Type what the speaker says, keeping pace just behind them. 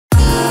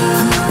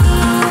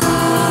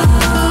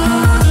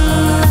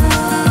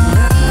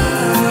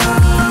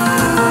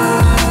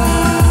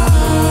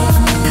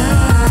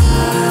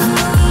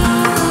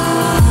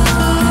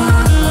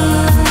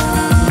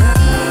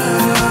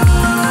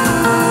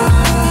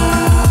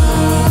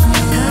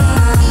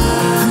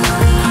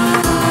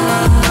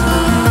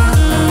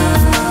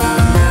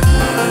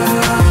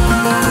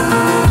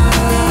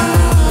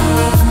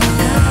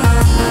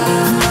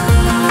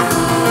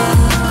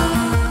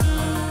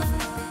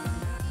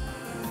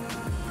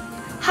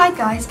Hi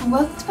guys, and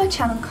welcome to my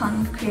channel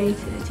Carnival of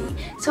Creativity.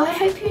 So I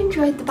hope you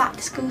enjoyed the back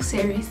to school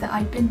series that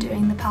I've been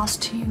doing the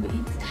past 2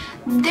 weeks.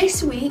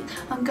 This week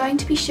I'm going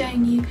to be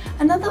showing you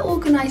another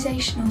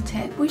organisational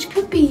tip which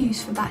could be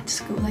used for back to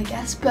school, I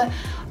guess, but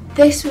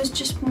this was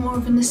just more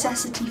of a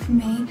necessity for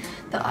me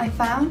that I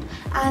found.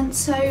 And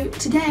so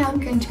today I'm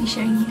going to be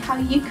showing you how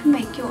you can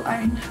make your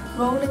own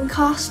rolling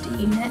caster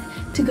unit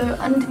to go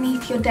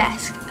underneath your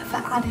desk for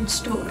added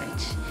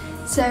storage.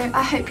 So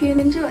I hope you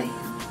enjoy.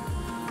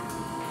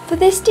 For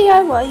this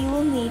DIY you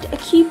will need a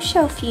cube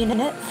shelf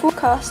unit, 4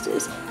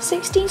 casters,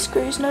 16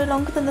 screws no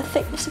longer than the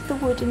thickness of the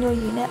wood in your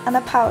unit, and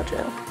a power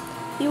drill.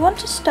 You want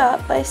to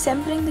start by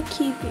assembling the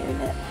cube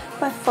unit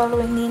by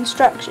following the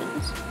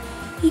instructions.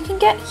 You can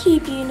get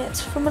cube units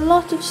from a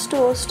lot of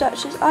stores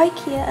such as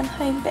IKEA and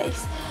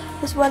Homebase,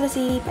 as well as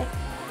eBay.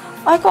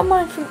 I got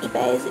mine from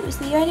eBay as it was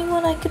the only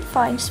one I could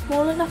find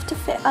small enough to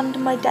fit under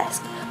my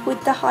desk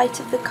with the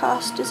height of the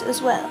casters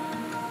as well.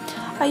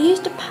 I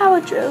used a power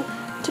drill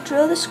to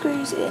drill the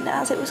screws in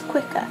as it was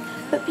quicker,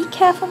 but be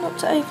careful not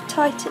to over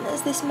tighten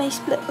as this may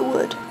split the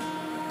wood.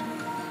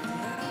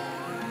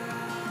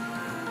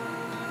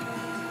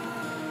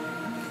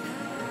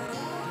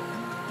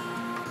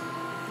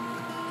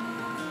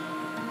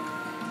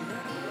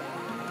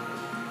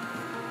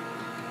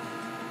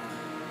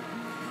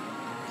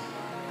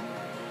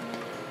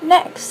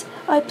 Next,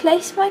 I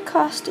placed my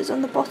casters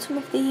on the bottom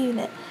of the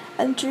unit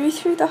and drew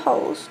through the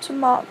holes to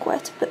mark where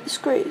to put the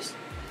screws.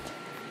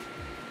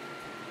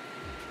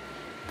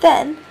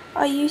 Then,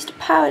 I used a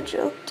power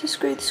drill to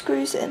screw the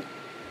screws in.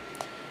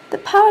 The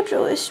power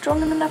drill is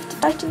strong enough to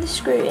tighten the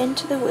screw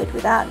into the wood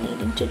without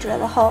needing to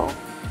drill a hole.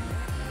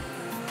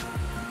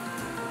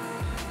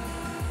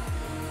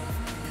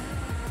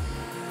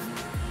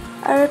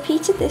 I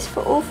repeated this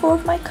for all 4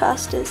 of my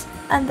casters,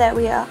 and there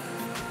we are.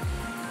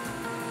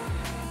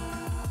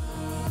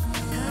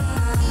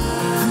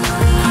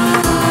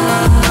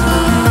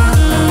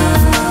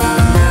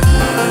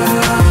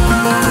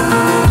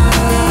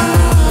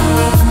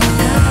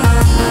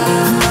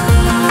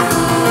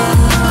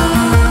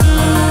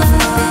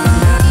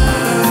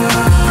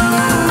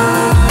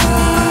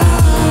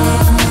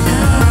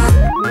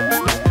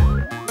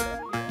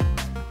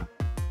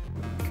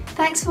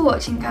 Thanks for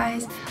watching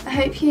guys, I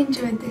hope you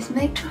enjoyed this.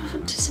 Make sure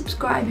to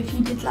subscribe if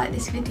you did like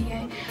this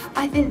video.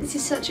 I think this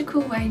is such a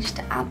cool way just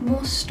to add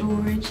more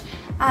storage,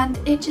 and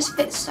it just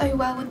fits so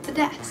well with the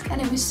desk,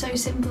 and it was so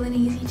simple and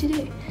easy to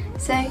do.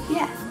 So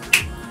yeah,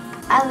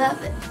 I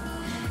love it.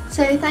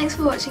 So thanks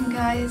for watching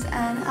guys,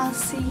 and I'll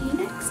see you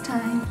next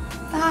time.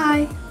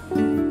 Bye!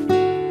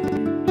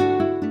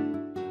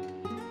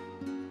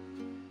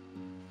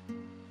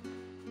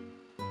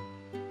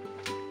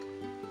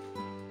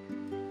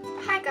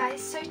 Hi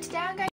guys, so today I'm going